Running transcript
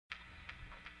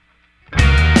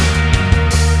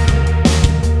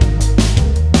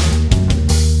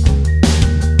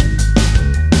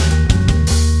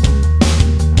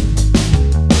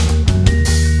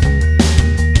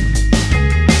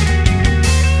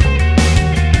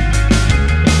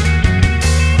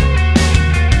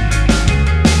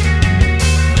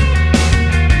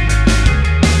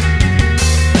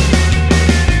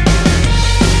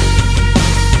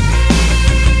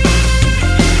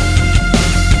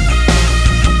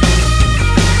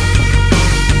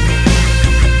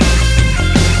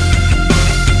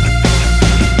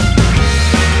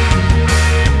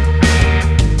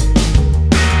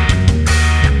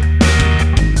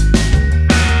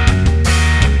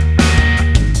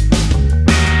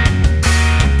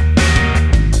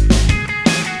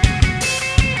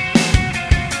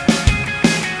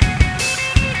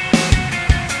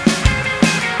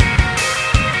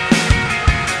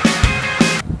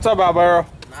about, Barrow?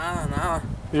 No.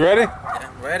 You ready? Yeah,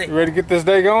 I'm ready. You ready to get this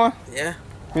day going? Yeah.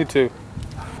 Me too.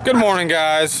 Good morning,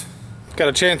 guys. Got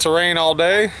a chance of rain all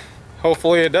day.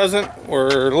 Hopefully it doesn't. We're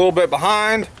a little bit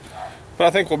behind, but I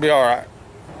think we'll be all right.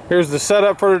 Here's the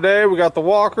setup for today. We got the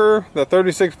walker, the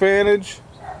 36 Vantage,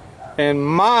 and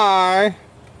my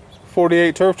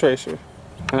 48 Turf Tracer.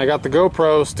 And I got the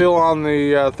GoPro still on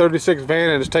the 36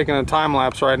 Vantage taking a time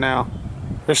lapse right now.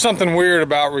 There's something weird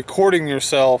about recording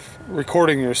yourself.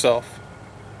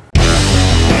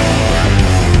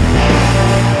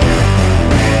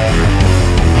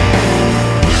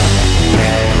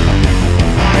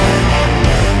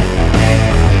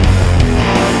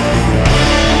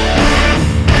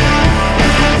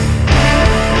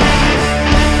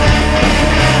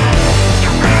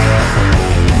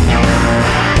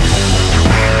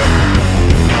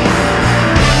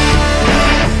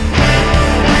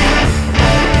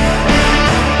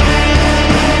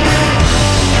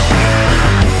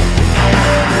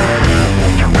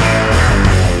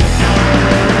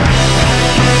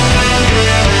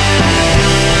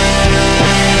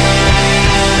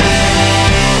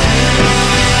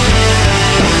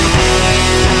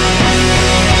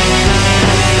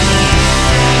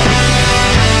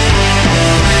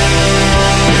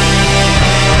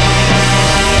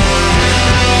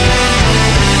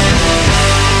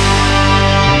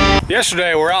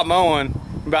 Yesterday we're out mowing.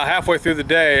 About halfway through the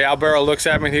day, Alberto looks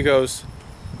at me and he goes,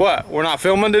 "What? We're not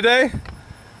filming today?"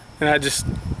 And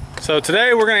so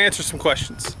today we're gonna answer some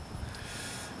questions.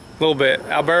 A little bit.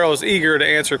 Alberto is eager to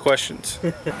answer questions.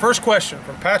 First question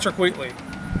from Patrick Wheatley.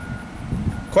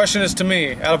 Question is to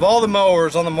me, out of all the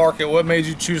mowers on the market, what made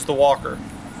you choose the Walker?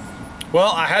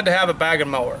 Well, I had to have a bag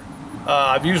and mower.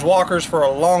 I've used Walkers for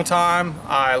a long time.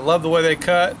 I love the way they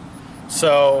cut,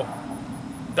 so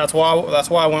that's why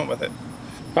I went with it.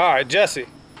 All right, Jesse,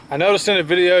 I noticed in a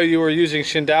video you were using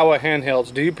Shindaiwa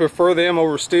handhelds. Do you prefer them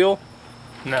over steel?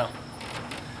 No,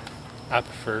 I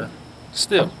prefer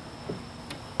steel.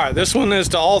 All right, this one is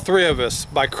to all three of us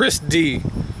by Chris D.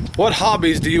 What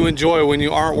hobbies do you enjoy when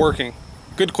you aren't working?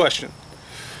 Good question.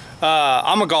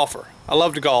 I'm a golfer. I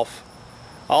love to golf.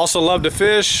 I also love to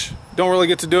fish. Don't really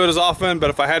get to do it as often, but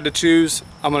if I had to choose,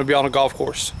 I'm going to be on a golf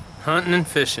course. Hunting and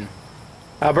fishing.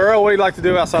 Alberto, what do you like to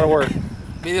do outside of work?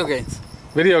 Video games.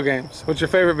 Video games. What's your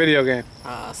favorite video game?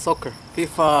 Soccer.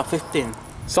 FIFA 15.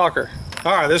 Soccer.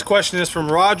 All right, this question is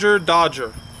from Roger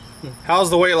Dodger. How's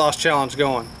the weight loss challenge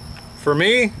going? For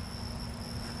me,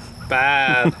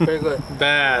 bad. Very good.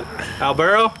 Bad.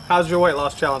 Alberto, how's your weight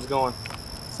loss challenge going?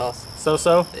 Sauce.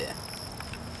 So-so? Yeah.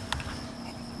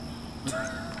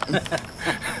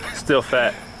 Still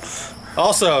fat.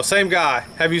 Also, same guy.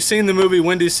 Have you seen the movie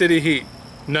Windy City Heat?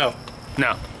 No.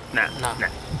 No.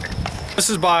 This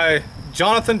is by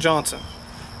Jonathan Johnson.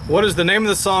 What is the name of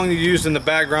the song you used in the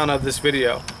background of this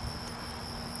video?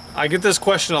 I get this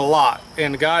question a lot,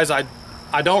 and guys, I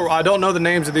don't know the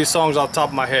names of these songs off the top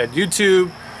of my head.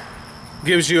 YouTube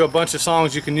gives you a bunch of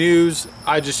songs you can use.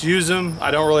 I just use them.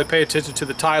 I don't really pay attention to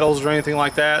the titles or anything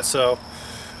like that. So,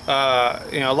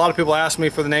 you know, a lot of people ask me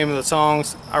for the name of the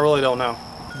songs. I really don't know.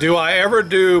 Do I ever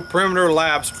do perimeter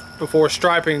laps before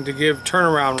striping to give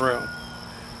turnaround room?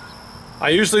 I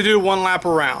usually do one lap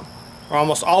around, or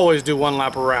almost always do one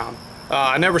lap around.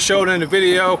 I never showed it in a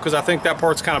video because I think that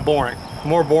part's kind of boring.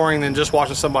 More boring than just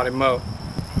watching somebody mow.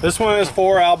 This one is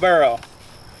for Alberto.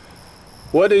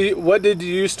 What did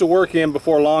you used to work in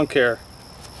before lawn care?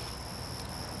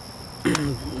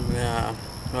 Yeah,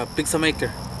 pizza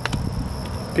maker.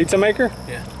 Pizza maker?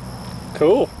 Yeah.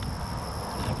 Cool.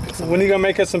 Pizza When are you gonna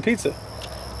make us some pizza?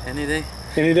 Any day.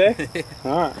 Any day?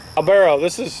 All right. Alberto,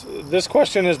 this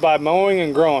question is by Mowing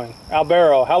and Growing.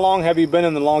 Alberto, how long have you been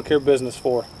in the lawn care business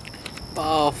for?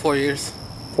 About 4 years.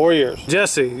 4 years.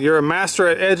 Jesse, you're a master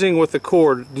at edging with the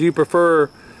cord. Do you prefer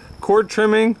cord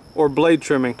trimming or blade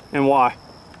trimming, and why?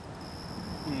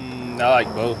 I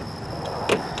like both.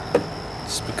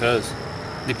 Just because.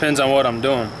 Depends on what I'm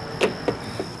doing.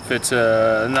 If it's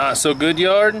a not so good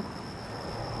yard,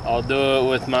 I'll do it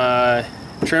with my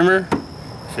trimmer.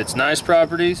 If it's nice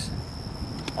properties,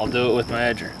 I'll do it with my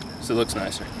edger, so it looks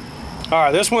nicer. All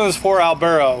right, this one is for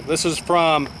Alberto. This is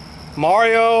from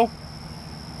Mario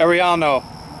Ariano.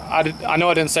 I know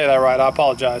I didn't say that right, I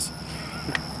apologize.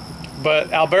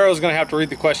 But Alberto's gonna have to read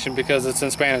the question because it's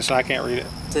in Spanish and I can't read it.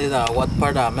 Say what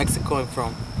part of Mexico I'm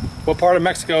from. What part of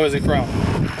Mexico is he from?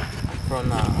 From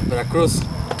Veracruz.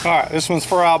 All right, this one's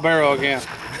for Alberto again.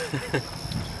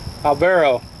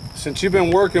 Alberto, since you've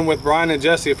been working with Brian and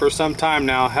Jesse for some time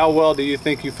now, how well do you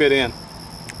think you fit in?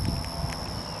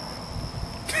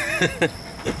 I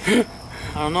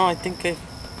don't know, I think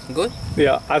good.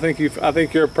 Yeah, I think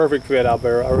you're a perfect fit,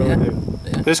 Albero. I really do.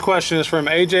 Yeah. This question is from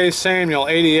AJ Samuel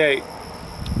 88.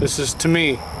 This is to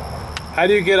me. How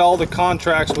do you get all the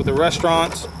contracts with the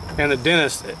restaurants and the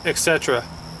dentist, etc.?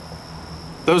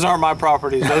 Those aren't my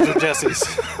properties. Those are Jesse's.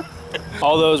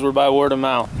 All those were by word of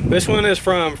mouth. This one is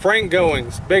from Frank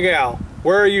Goings, Big Al.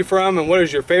 Where are you from, and what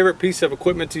is your favorite piece of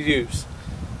equipment to use?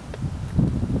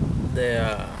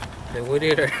 The weed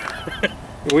eater.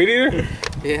 Weed eater?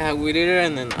 Yeah, weed eater,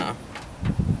 and then I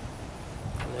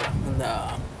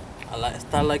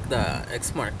start like the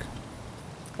X mark.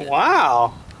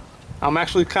 Wow. I'm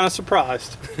actually kind of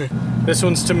surprised. This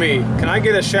one's to me. Can I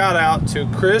get a shout out to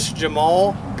Chris,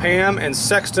 Jamal, Pam, and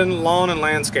Sexton Lawn and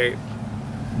Landscape?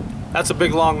 That's a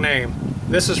big long name.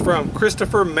 This is from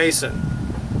Christopher Mason.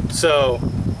 So,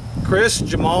 Chris,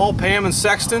 Jamal, Pam, and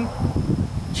Sexton,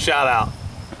 shout out.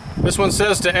 This one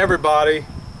says to everybody,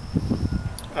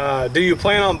 do you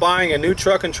plan on buying a new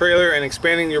truck and trailer and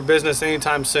expanding your business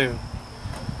anytime soon?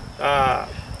 I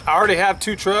already have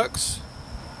 2 trucks.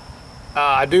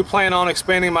 I do plan on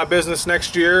expanding my business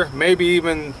next year, maybe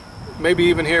even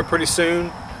here pretty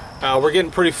soon. We're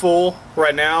getting pretty full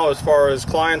right now as far as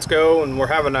clients go, and we're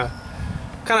kind of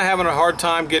having a hard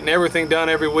time getting everything done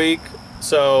every week.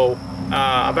 So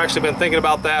I've actually been thinking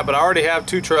about that, but I already have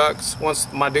 2 trucks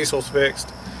once my diesel's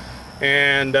fixed,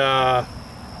 and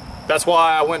that's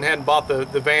why I went ahead and bought the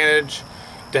Vantage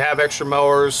to have extra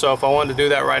mowers. So if I wanted to do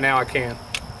that right now, I can.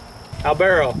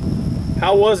 Albero,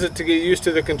 how was it to get used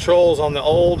to the controls on the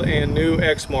old and new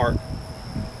X-Mark?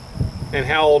 And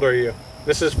how old are you?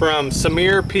 This is from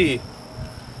Samir P.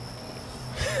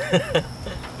 The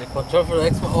control for the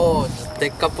X mark. Oh, just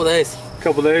take a couple days.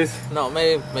 Couple days? No,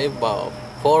 maybe about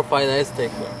 4 or 5 days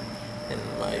take. And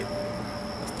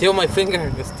still my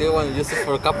finger. Still when I use it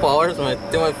for a couple hours,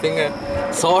 still my finger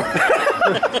sore.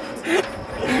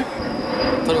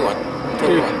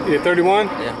 31. You're 31?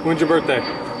 Yeah. When's your birthday?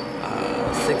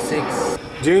 6/6.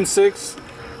 June 6th.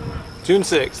 June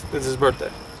 6th is his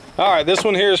birthday. All right, this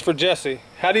one here is for Jesse.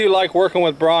 How do you like working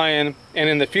with Brian, and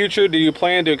in the future, do you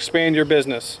plan to expand your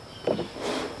business?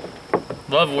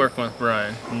 Love working with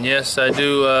Brian. And yes, I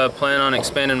do plan on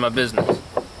expanding my business.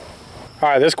 All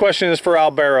right, this question is for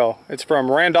Albero. It's from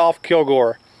Randolph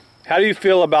Kilgore. How do you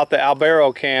feel about the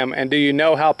Albero cam, and do you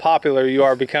know how popular you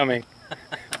are becoming?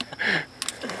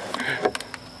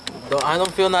 I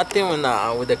don't feel nothing when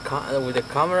with the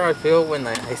camera. I feel when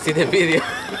I see the video.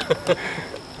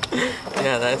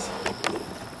 Yeah, that's.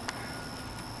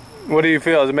 What do you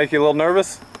feel? Does it make you a little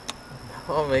nervous?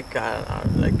 Oh my God! I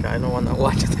don't want to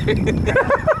watch it.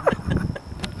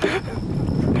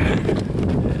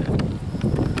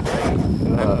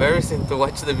 Embarrassing to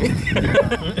watch the video.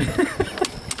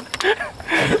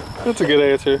 That's a good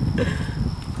answer.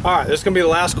 All right, this is gonna be the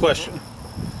last question.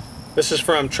 This is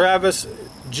from Travis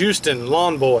Justin,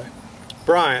 Lawn Boy.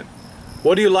 Brian,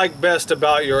 what do you like best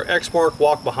about your X-Mark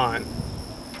walk behind?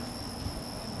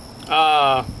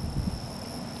 I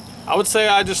would say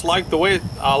I just like the way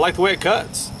it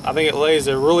cuts. I think it lays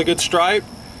a really good stripe,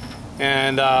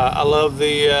 and I love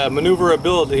the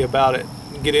maneuverability about it.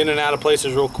 You can get in and out of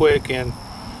places real quick, and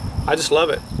I just love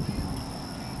it.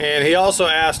 And he also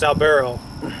asked Albero,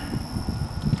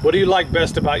 what do you like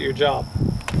best about your job?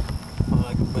 I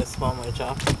like best about my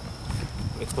job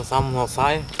because I'm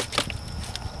outside.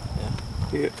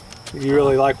 Yeah. You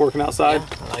really like working outside?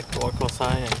 Yeah, I like to work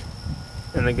outside.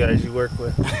 And the guys you work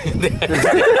with.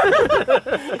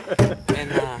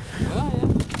 And well, yeah,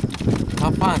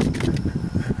 have fun.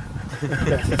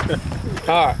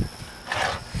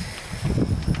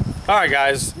 All right,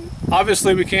 guys.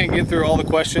 Obviously, we can't get through all the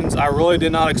questions. I really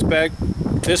did not expect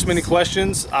this many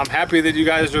questions. I'm happy that you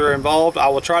guys are involved. I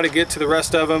will try to get to the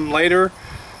rest of them later,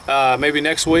 maybe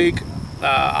next week.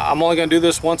 I'm only going to do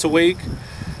this once a week,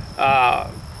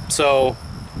 so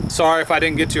sorry if I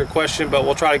didn't get to your question, but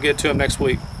we'll try to get to them next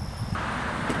week.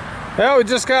 Well, we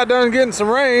just got done getting some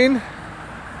rain.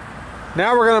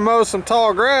 Now we're going to mow some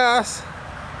tall grass.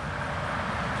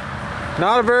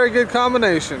 Not a very good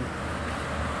combination.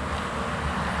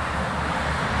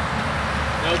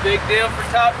 No big deal for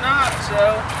top knot,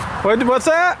 so. What's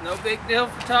that? No big deal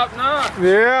for top knot.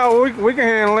 Yeah, we can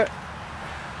handle it.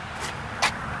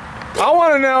 I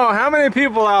want to know how many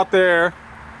people out there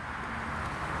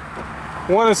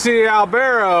want to see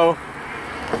Albero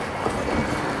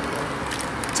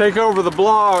take over the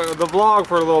vlog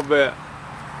for a little bit.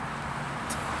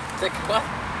 Take what?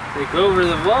 Take over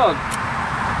the vlog.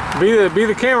 Be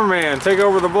the cameraman. Take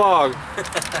over the vlog.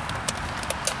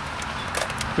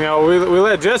 You know, we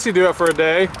let Jesse do it for a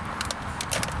day.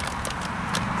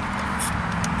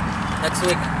 Next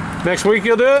week. Next week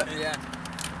you'll do it? Yeah.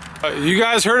 You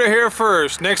guys heard it here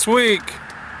first. Next week,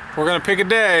 we're gonna pick a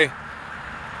day,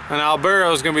 and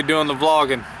Albero's gonna be doing the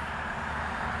vlogging.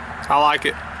 I like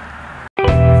it.